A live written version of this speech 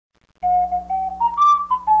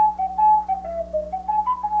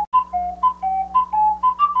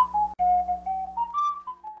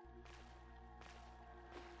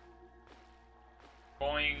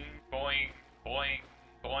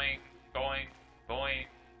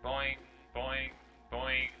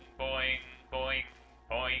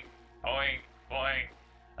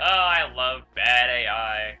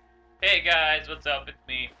what's up? It's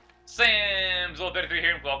me, Sam Zelda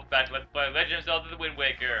here, and welcome back to Let's Play Legend of Zelda: The Wind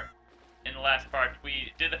Waker. In the last part,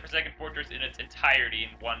 we did the Forsaken Fortress in its entirety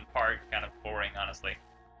in one part, kind of boring, honestly.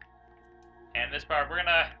 And this part, we're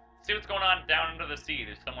gonna see what's going on down under the sea.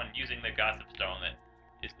 There's someone using the Gossip Stone that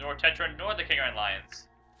is nor Tetra nor the King Iron Lions.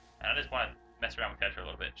 And I just want to mess around with Tetra a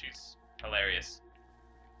little bit. She's hilarious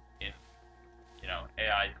in, you know,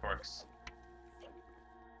 AI quirks.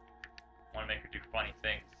 Want to make her do funny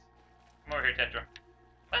things. Come over here, Tetra.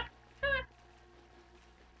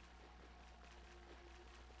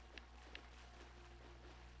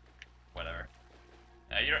 Whatever.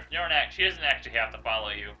 She doesn't actually have to follow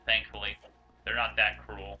you, thankfully. They're not that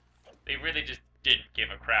cruel. They really just didn't give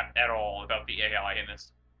a crap at all about the AI in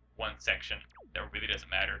this one section. That really doesn't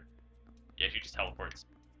matter. Yeah, she just teleports.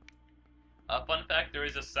 Fun fact, there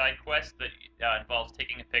is a side quest that involves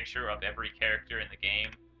taking a picture of every character in the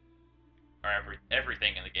game. Or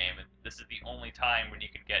everything in the game, and this is the only time when you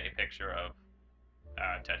can get a picture of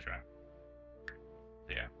Tetra. So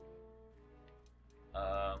yeah.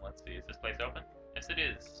 Let's see, is this place open? Yes, it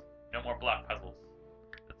is. No more block puzzles.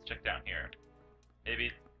 Let's check down here.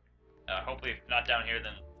 Maybe, hopefully if not down here,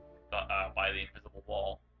 then by the invisible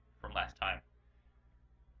wall from last time.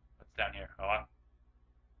 What's down here? Oh,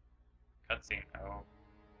 cutscene. Oh,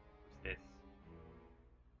 what's this?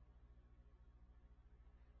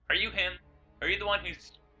 Are you him? Are you the one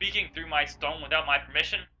who's speaking through my stone without my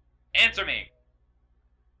permission? Answer me!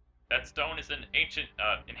 That stone is an ancient,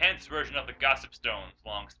 enhanced version of the Gossip Stones,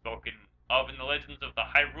 long spoken of in the legends of the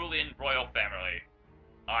Hyrulean royal family.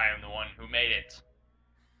 I am the one who made it.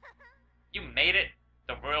 You made it?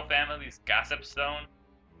 The royal family's Gossip Stone?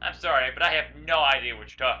 I'm sorry, but I have no idea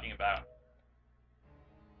what you're talking about.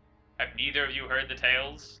 Have neither of you heard the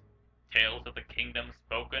tales? Tales of the kingdom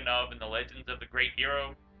spoken of in the legends of the great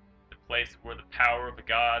hero? The place where the power of the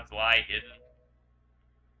gods lie hidden.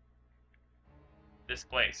 This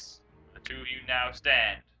place, where the two of you now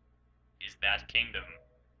stand, is that kingdom.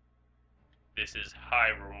 This is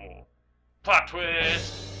Hyrule. Plot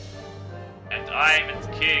twist! And I'm its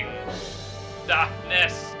king.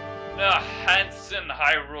 Darkness, the handsome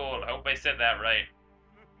Hyrule. I hope I said that right.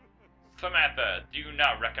 Samantha, do you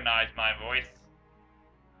not recognize my voice?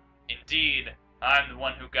 Indeed, I'm the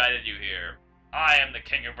one who guided you here. I am the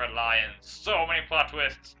King of Red Lions. So many plot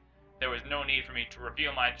twists. There was no need for me to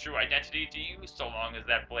reveal my true identity to you so long as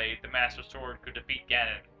that blade, the Master Sword, could defeat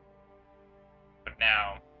Ganon. But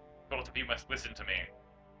now, both of you must listen to me.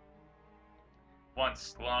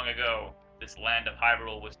 Once, long ago, this land of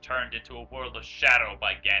Hyrule was turned into a world of shadow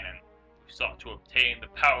by Ganon, who sought to obtain the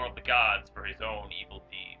power of the gods for his own evil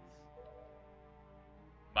deeds.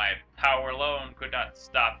 My power alone could not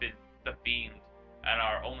stop the fiend, and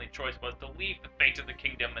our only choice was to leave the fate of the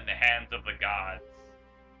kingdom in the hands of the gods.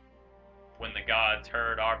 When the gods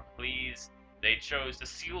heard our pleas, they chose to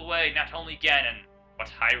seal away not only Ganon, but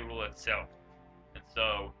Hyrule itself. And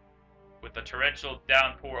so, with the torrential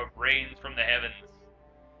downpour of rains from the heavens,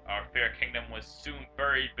 our fair kingdom was soon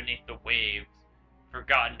buried beneath the waves,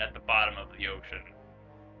 forgotten at the bottom of the ocean.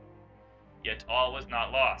 Yet all was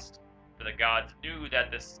not lost, for the gods knew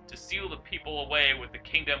that to seal the people away with the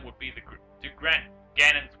kingdom would be to grant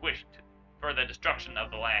Ganon's wish for the destruction of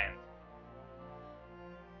the land.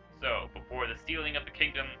 So, before the sealing of the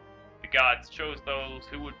kingdom, the gods chose those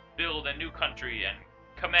who would build a new country and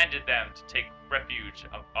commanded them to take refuge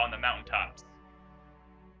on the mountaintops.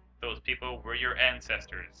 Those people were your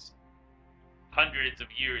ancestors. Hundreds of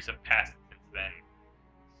years have passed since then.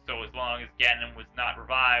 So as long as Ganon was not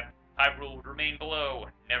revived, Hyrule would remain below,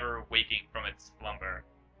 never waking from its slumber.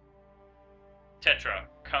 Tetra,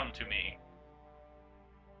 come to me.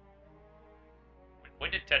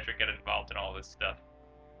 When did Tetra get involved in all this stuff?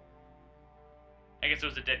 I guess it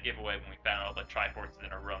was a dead giveaway when we found all the Triforces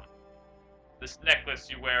in her room. This necklace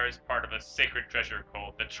you wear is part of a sacred treasure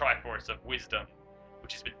called the Triforce of Wisdom,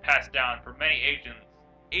 which has been passed down for many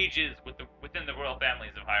ages within the royal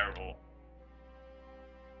families of Hyrule.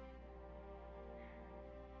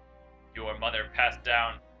 Your mother passed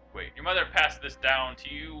this down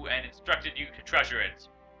to you and instructed you to treasure it,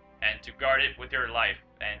 and to guard it with your life,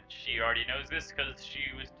 and she already knows this because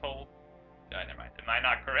she was told... never mind, am I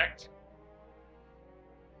not correct?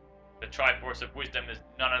 The Triforce of Wisdom is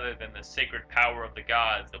none other than the sacred power of the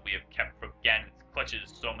gods that we have kept from Ganon's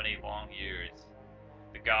clutches so many long years.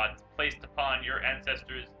 The gods placed upon your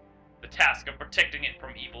ancestors the task of protecting it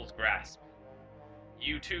from evil's grasp.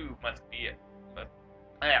 You too must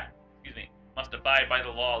abide by the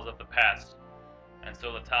laws of the past, and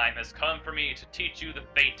so the time has come for me to teach you the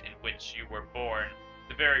fate in which you were born,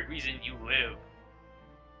 the very reason you live.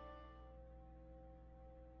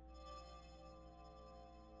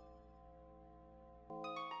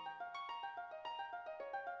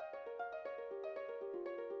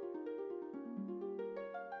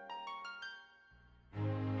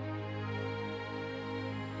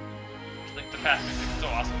 The past music is so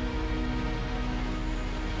awesome.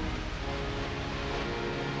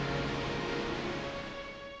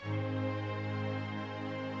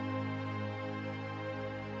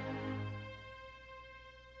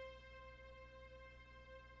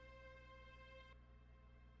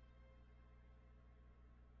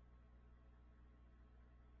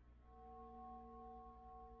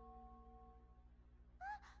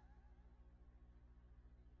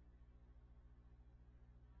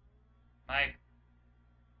 My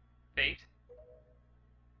fate?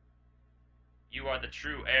 You are the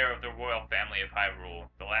true heir of the royal family of Hyrule,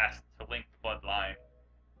 the last to link the bloodline.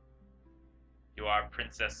 You are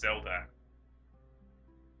Princess Zelda.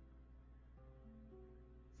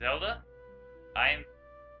 Zelda? I'm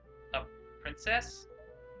a princess?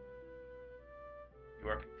 You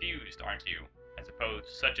are confused, aren't you? I suppose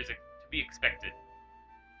such is to be expected.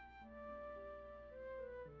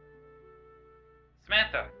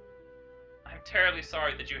 Samantha, I'm terribly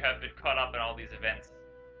sorry that you have been caught up in all these events.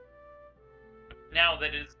 But now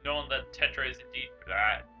that it is known that Tetra is indeed...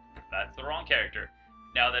 that's the wrong character.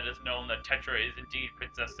 Now that it is known that Tetra is indeed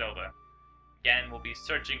Princess Zelda, Ganon will be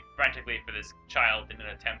searching frantically for this child in an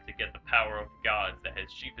attempt to get the power of the gods that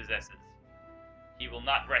she possesses. He will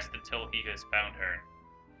not rest until he has found her.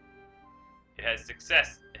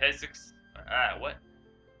 What?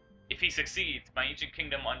 If he succeeds, my ancient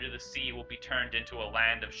kingdom under the sea will be turned into a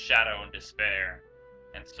land of shadow and despair,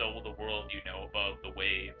 and so will the world you know above the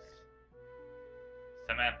waves.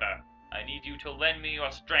 Samantha, I need you to lend me your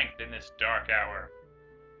strength in this dark hour.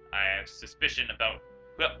 I have suspicion about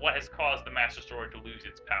what has caused the Master Sword to lose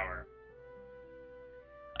its power.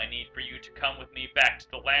 I need for you to come with me back to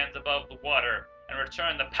the lands above the water and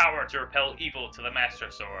return the power to repel evil to the Master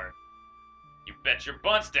Sword. You bet your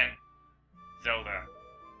Bunston, Zelda.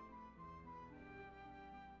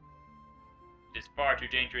 It is far too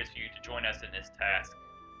dangerous for you to join us in this task.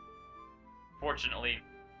 Fortunately,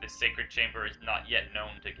 this sacred chamber is not yet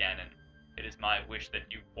known to Ganon. It is my wish that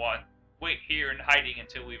you wait here in hiding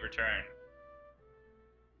until we return.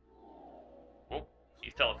 Whoa,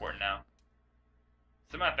 he's teleporting now.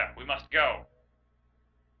 Samantha, we must go.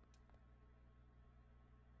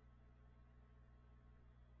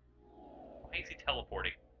 Why is he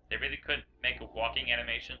teleporting? They really couldn't make a walking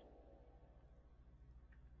animation?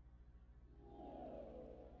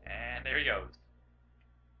 And there he goes.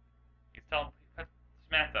 He's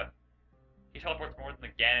Samantha. He teleports more than the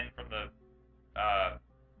Ganon from the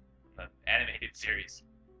animated series.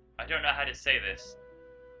 I don't know how to say this.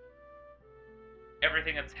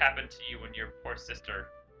 Everything that's happened to you and your poor sister,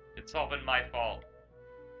 it's all been my fault.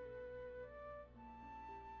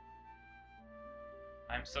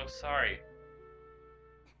 I'm so sorry.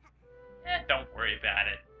 Don't worry about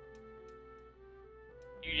it.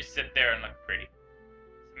 You just sit there and look pretty.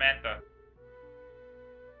 Samantha,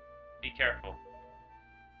 be careful.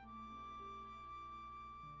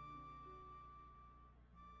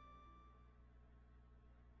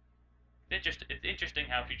 It's interesting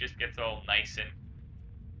how she just gets all nice and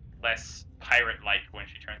less pirate-like when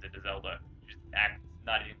she turns into Zelda. She just acts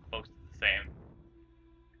not even close to the same.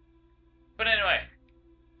 But anyway,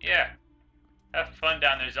 yeah. Have fun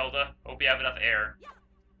down there, Zelda. Hope you have enough air.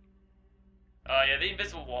 Yeah, the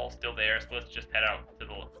invisible wall's still there, so let's just head out to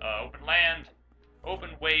the open land,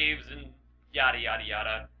 open waves, and yada yada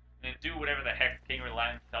yada, and do whatever the heck King of the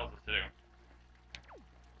Land tells us to do.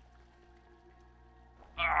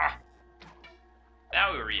 Ah!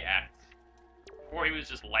 Now he reacts. Before he was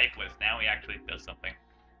just lifeless, now he actually does something.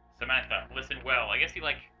 Samantha, listen well. I guess he,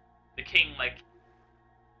 the king,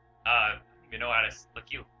 you know how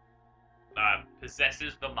to,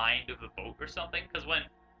 possesses the mind of the boat or something? Because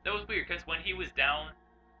that was weird, because when he was down,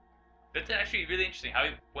 that's actually really interesting, how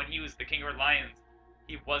when he was the King of Lions,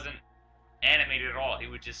 he wasn't animated at all. He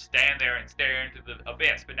would just stand there and stare into the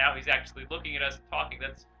abyss, but now he's actually looking at us and talking.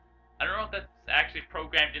 I don't know if that's actually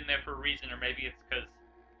programmed in there for a reason, or maybe it's because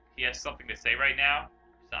he has something to say right now.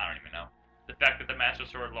 So I don't even know. The fact that the Master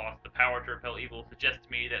Sword lost the power to repel evil suggests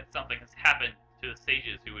to me that something has happened to the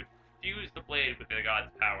sages who would fuse the blade with the god's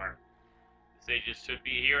power. The sages should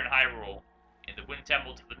be here in Hyrule, in the Wind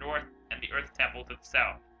Temple to the north and the Earth Temple to the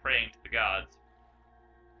south, praying to the gods.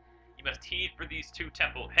 You must head for these two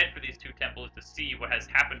temples to see what has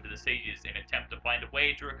happened to the sages in an attempt to find a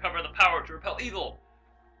way to recover the power to repel evil.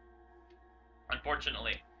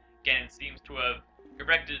 Unfortunately, Ganon seems to have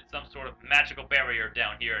erected some sort of magical barrier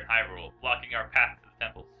down here in Hyrule, blocking our path to the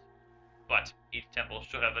temples. But each temple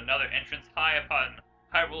should have another entrance high upon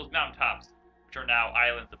Hyrule's mountaintops, which are now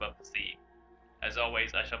islands above the sea. As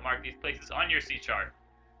always, I shall mark these places on your sea chart.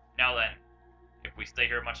 Now then, if we stay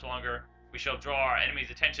here much longer, We shall draw our enemy's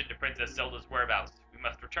attention to Princess Zelda's whereabouts. We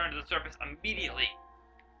must return to the surface immediately.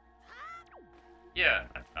 Yeah,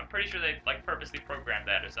 I'm pretty sure they like purposely programmed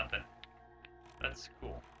that or something. That's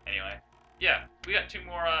cool. Anyway, yeah, we got 2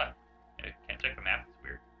 more. I can't check the map. It's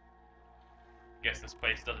weird. Guess this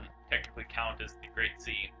place doesn't technically count as the Great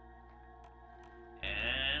Sea.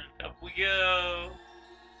 And up we go. So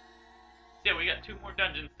yeah, we got 2 more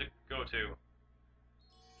dungeons to go to.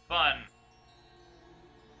 Fun.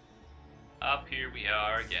 Up here we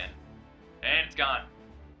are again. And it's gone.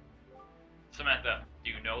 Samantha, do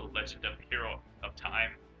you know the legend of the Hero of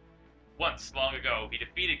Time? Once, long ago, he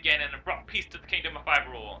defeated Ganon and brought peace to the kingdom of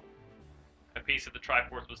Hyrule. A piece of the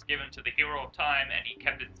Triforce was given to the Hero of Time, and he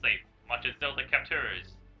kept it safe, much as Zelda kept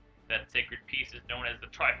hers. That sacred piece is known as the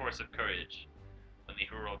Triforce of Courage. When the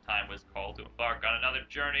Hero of Time was called to embark on another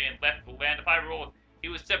journey and left the land of Hyrule, he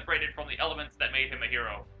was separated from the elements that made him a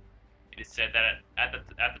hero. It is said that at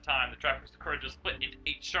the time, the Triforce of Courage was split into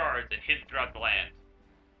 8 shards and hidden throughout the land.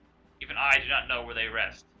 Even I do not know where they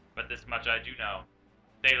rest, but this much I do know.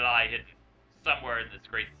 They lie hidden, somewhere in this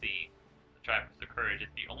great sea. The Triforce of Courage is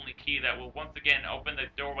the only key that will once again open the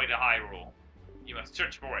doorway to Hyrule. You must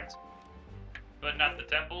search for it. But not the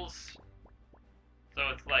temples. So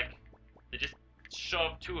it's like, they just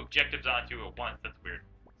shove 2 objectives onto you at once. That's weird.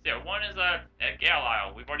 So yeah, one is at Gale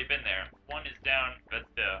Isle. We've already been there. One is down at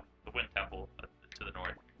the Wind Temple to the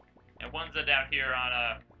north. And one's down here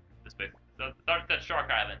on this big. So I thought it's at Shark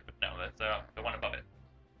Island, but no, that's the one above it.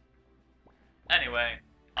 Anyway,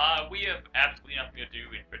 we have absolutely nothing to do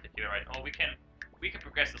in particular right now. Well, we can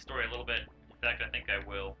progress the story a little bit. In fact, I think I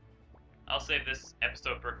will. I'll save this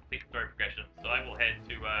episode for complete story progression, so I will head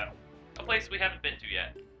to a place we haven't been to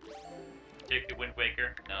yet. Take the Wind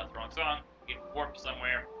Waker. No, that's the wrong song. Get warp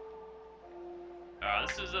somewhere.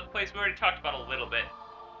 This is a place we already talked about a little bit,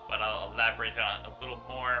 but I'll elaborate on it a little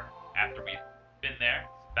more after we've been there.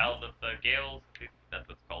 Ballad of the Gales, I think that's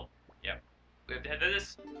what it's called. Yeah. We have to head to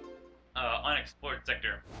this unexplored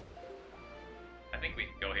sector. I think we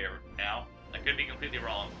can go here now. I could be completely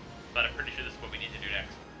wrong, but I'm pretty sure this is what we need to do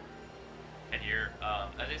next. And here,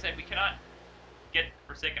 as I said, we cannot get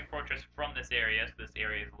Forsaken Fortress from this area, so this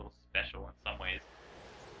area is a little special in some ways.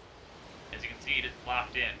 As you can see, it is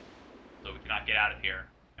locked in, so we cannot get out of here,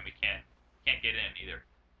 and we can't get in either.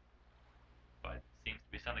 But it seems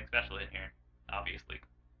to be something special in here, obviously.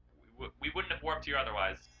 We wouldn't have warped here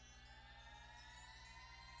otherwise.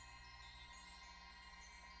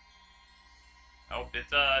 Oh,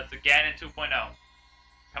 it's a Ganon 2.0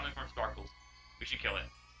 coming from Sparkles. We should kill it.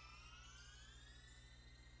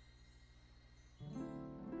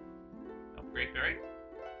 Oh, Great Fairy?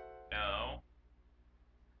 No.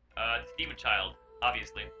 It's Demon Child,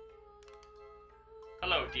 obviously.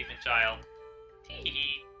 Hello, Demon Child.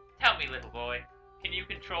 Tee-hee. Tell me, little boy, can you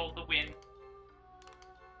control the wind?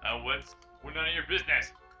 We're none of your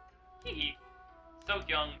business. Hee. So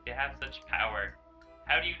young to have such power.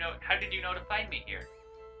 How did you know to find me here?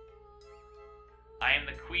 I am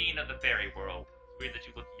the queen of the fairy world. It's weird that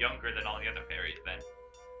you look younger than all the other fairies then.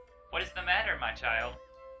 What is the matter, my child?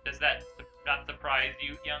 Does that not surprise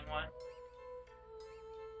you, young one?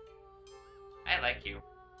 I like you.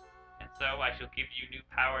 And so I shall give you new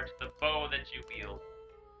power to the bow that you wield.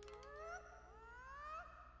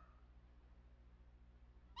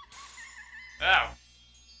 Ow!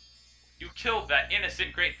 You killed that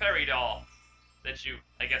innocent Great Fairy doll that you,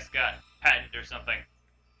 I guess, got patented or something.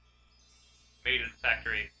 Made in the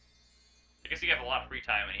factory. I guess you have a lot of free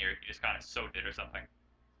time in here if you just kind of sewed it or something.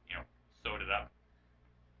 You know, sewed it up.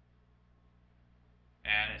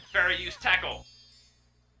 And it's fairy, use tackle!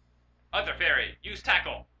 Other fairy, use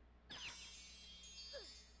tackle!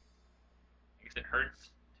 I guess it hurts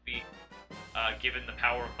to be given the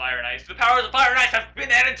power of fire and ice. The powers of fire and ice have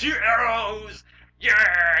been added to your arrows!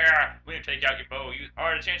 Yeah! When you take out your bow, use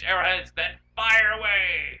R to change arrowheads, then fire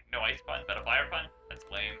away! No ice fun, but a fire fun? That's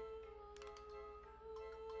lame.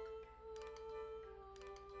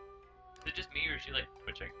 Is it just me, or is she, like,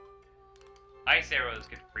 twitching? Ice arrows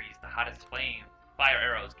can freeze the hottest flames. Fire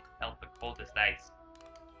arrows can melt the coldest ice.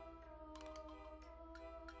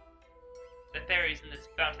 The fairies in this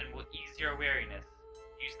fountain will ease your weariness.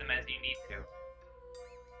 Use them as you need to.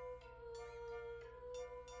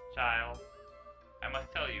 Child, I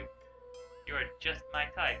must tell you, you are just my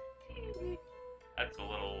type. That's a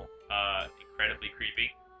little, incredibly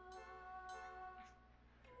creepy.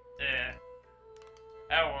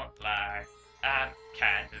 I won't lie. I'm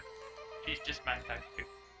kind of. She's just my type too.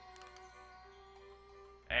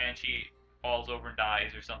 And she falls over and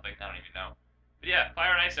dies or something, I don't even know. But yeah,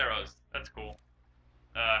 fire and ice arrows. That's cool.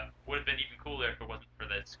 Would have been even cooler if it wasn't for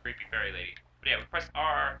this creepy fairy lady. But yeah, we press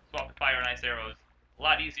R, swap to fire and ice arrows. A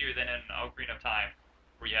lot easier than in Ocarina of Time,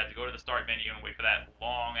 where you had to go to the start menu and wait for that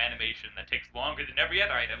long animation that takes longer than every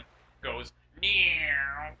other item. Goes,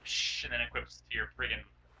 and then equips to your friggin'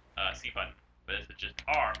 C button. But this is just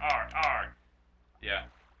R, R, R. Yeah.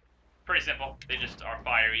 Pretty simple. They just are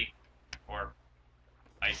fiery or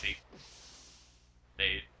icy.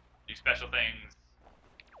 They do special things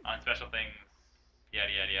on special things.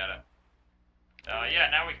 Yada yada yada. Yeah,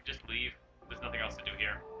 now we can just leave. There's nothing else to do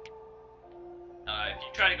here. If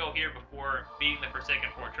you try to go here before beating the Forsaken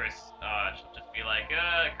Fortress, just be like,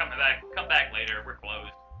 come back later, we're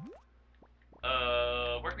closed.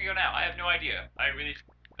 Where can we go now? I have no idea. I really,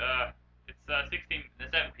 it's 17,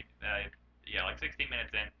 yeah, like 16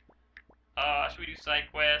 minutes in. Should we do side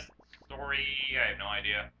quest, story? I have no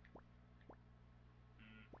idea.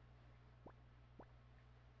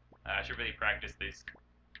 I should really practice this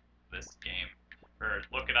game, or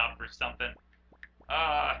look it up or something.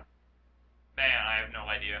 Man, I have no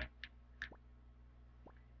idea.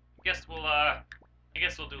 I guess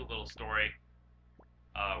we'll do a little story.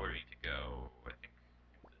 Where do we need to go? I think,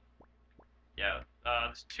 yeah,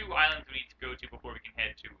 there's 2 islands we need to go to before we can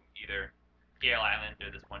head to either Gale Island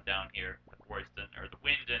or this one down here, the Forest or the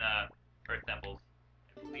Wind and Earth Temples.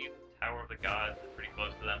 I believe the Tower of the Gods is pretty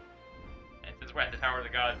close to them. And since we're at the Tower of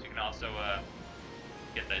the Gods, you can also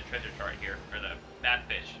get the treasure chart here, or the map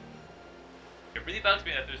fish. It really bugs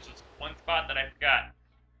me that there's just one spot that I forgot.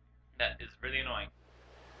 That is really annoying.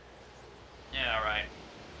 Yeah, alright.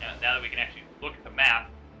 Yeah, now that we can actually look at the map,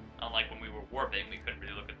 unlike when we were warping, we couldn't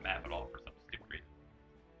really look at the map at all for some stupid reason.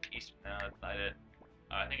 East, no, that's not it.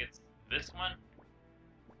 I think it's this one.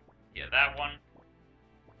 Yeah, that one.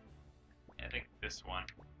 And I think this one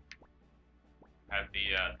have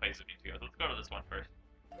the places we need to go. So let's go to this one first.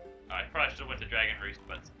 I probably should have went to Dragon Roost,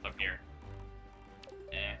 but since I'm here.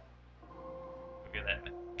 Go get that.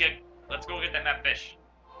 Let's go get that map fish.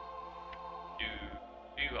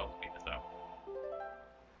 I'll speed this up.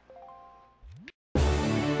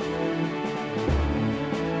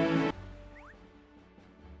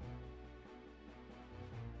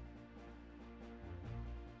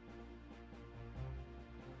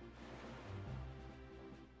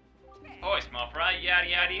 Oi, small fry, yada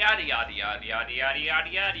yada yada yada yada yada yada yada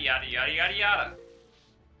yada yada yada yada yada.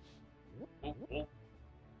 Whoop, whoop.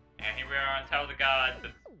 And here we are on Tower of the Gods.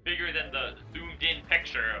 It's bigger than the zoomed-in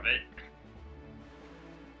picture of it.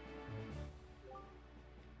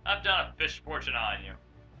 I've done a fish fortune on you.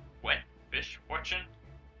 What? Fish fortune?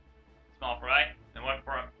 Small fry.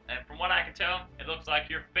 And from what I can tell, it looks like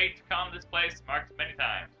your fate to come to this place marks many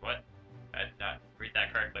times. What? I did not read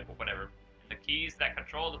that correctly, but whatever. The keys that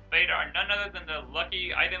control the fate are none other than the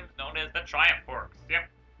lucky items known as the Triumph Forks. Yep,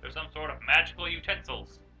 they're some sort of magical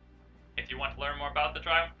utensils. If you want to learn more about the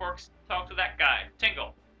Triumph Forks, talk to that guy,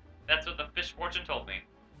 Tingle. That's what the fish fortune told me.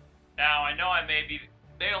 Now, I know I may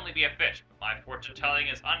only be a fish, but my fortune telling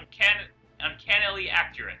is uncannily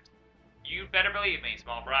accurate. You better believe me,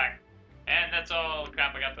 small fry. And that's all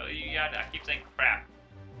crap I got to. Yeah, I keep saying crap.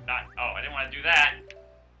 Oh, I didn't want to do that.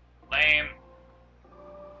 Lame.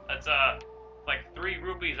 That's like 3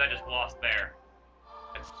 rupees I just lost there.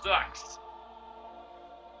 It sucks.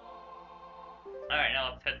 Alright,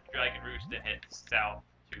 now let's head to Dragon Roost and head south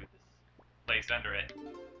to this place under it.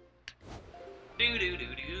 Do do do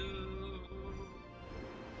do.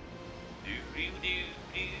 Do do do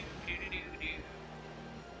do do do do.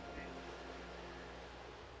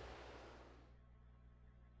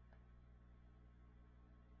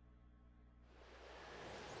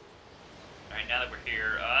 Alright, now that we're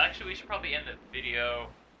here, actually we should probably end the video,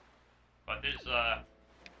 but there's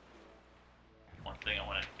one thing I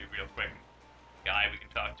wanted to do real quick. Guy we can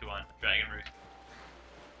talk to on Dragon Roost.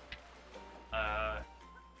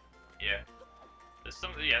 Yeah. There's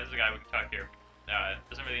a guy we can talk here.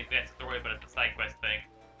 Doesn't really advance the story, but it's a side quest thing.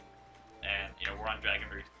 And we're on Dragon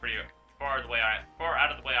Roost, pretty far out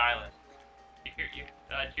of the way island. Did you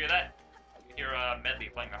hear that? You hear Medley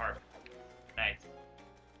playing the harp. Nice.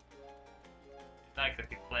 It's not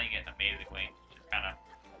exactly playing it amazingly, just kind of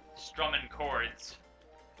strumming chords.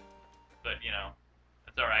 But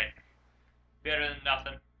it's all right. Better than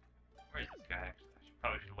nothing. Where's this guy?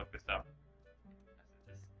 Probably should look this up.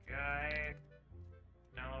 Is this guy?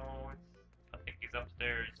 No, I think he's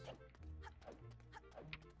upstairs.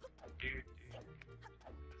 This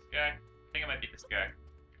guy? I think it might be this guy.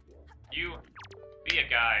 You, be a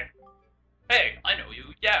guy. Hey, I know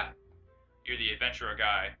you, yeah. You're the adventurer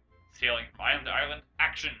guy. Sailing from island to island.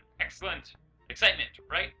 Action. Excellent. Excitement,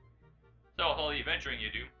 right? So, all the adventuring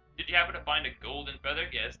you do. Did you happen to find a golden feather?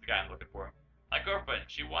 Yeah, that's the guy I'm looking for. My girlfriend,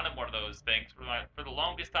 she wanted one of those things for the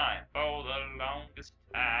longest time. For the longest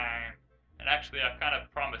time. And actually, I kind of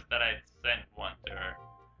promised that I'd send one to her.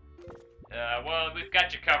 Well, we've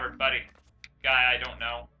got you covered, buddy. Guy I don't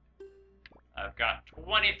know. I've got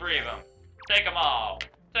 23 of them. Take them all.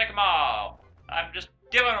 Take them all. I'm just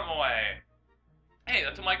giving them away. Hey,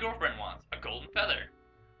 that's what my girlfriend wants. A golden feather.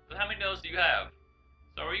 So how many of those do you have?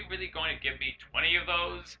 So are you really going to give me 20 of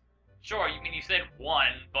those? Sure, you said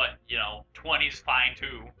one, but, 20's fine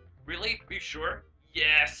too. Really? Are you sure?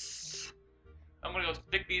 Yes! I'm gonna go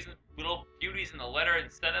stick these little beauties in the letter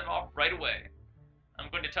and send them off right away. I'm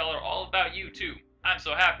going to tell her all about you too. I'm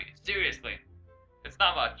so happy. Seriously. It's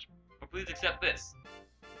not much, but please accept this.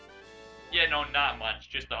 Yeah, no, not much.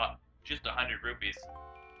 Just 100 rupees.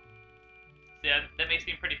 Yeah, that may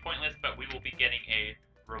seem pretty pointless, but we will be getting a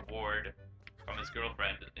reward from his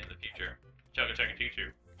girlfriend in the future. Chugga chugga choo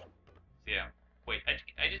choo. So yeah. Wait,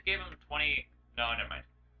 I just gave him 20. No, never mind.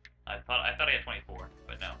 I thought I had 24,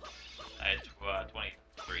 but no. I had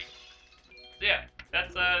 23. So yeah,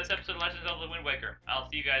 that's this episode of Legend of Zelda Wind Waker. I'll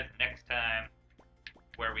see you guys next time,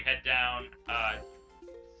 where we head down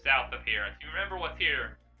south of here. If you remember what's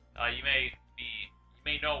here, you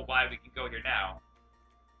may know why we can go here now.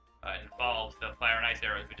 It involves the fire and ice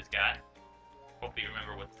arrows we just got. Hopefully you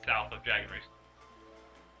remember what's south of Dragon Roost.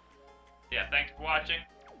 Yeah, thanks for watching,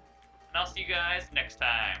 and I'll see you guys next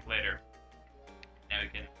time. Later. Now we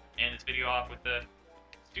can end this video off with the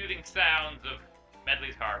soothing sounds of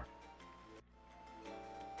Medley's harp.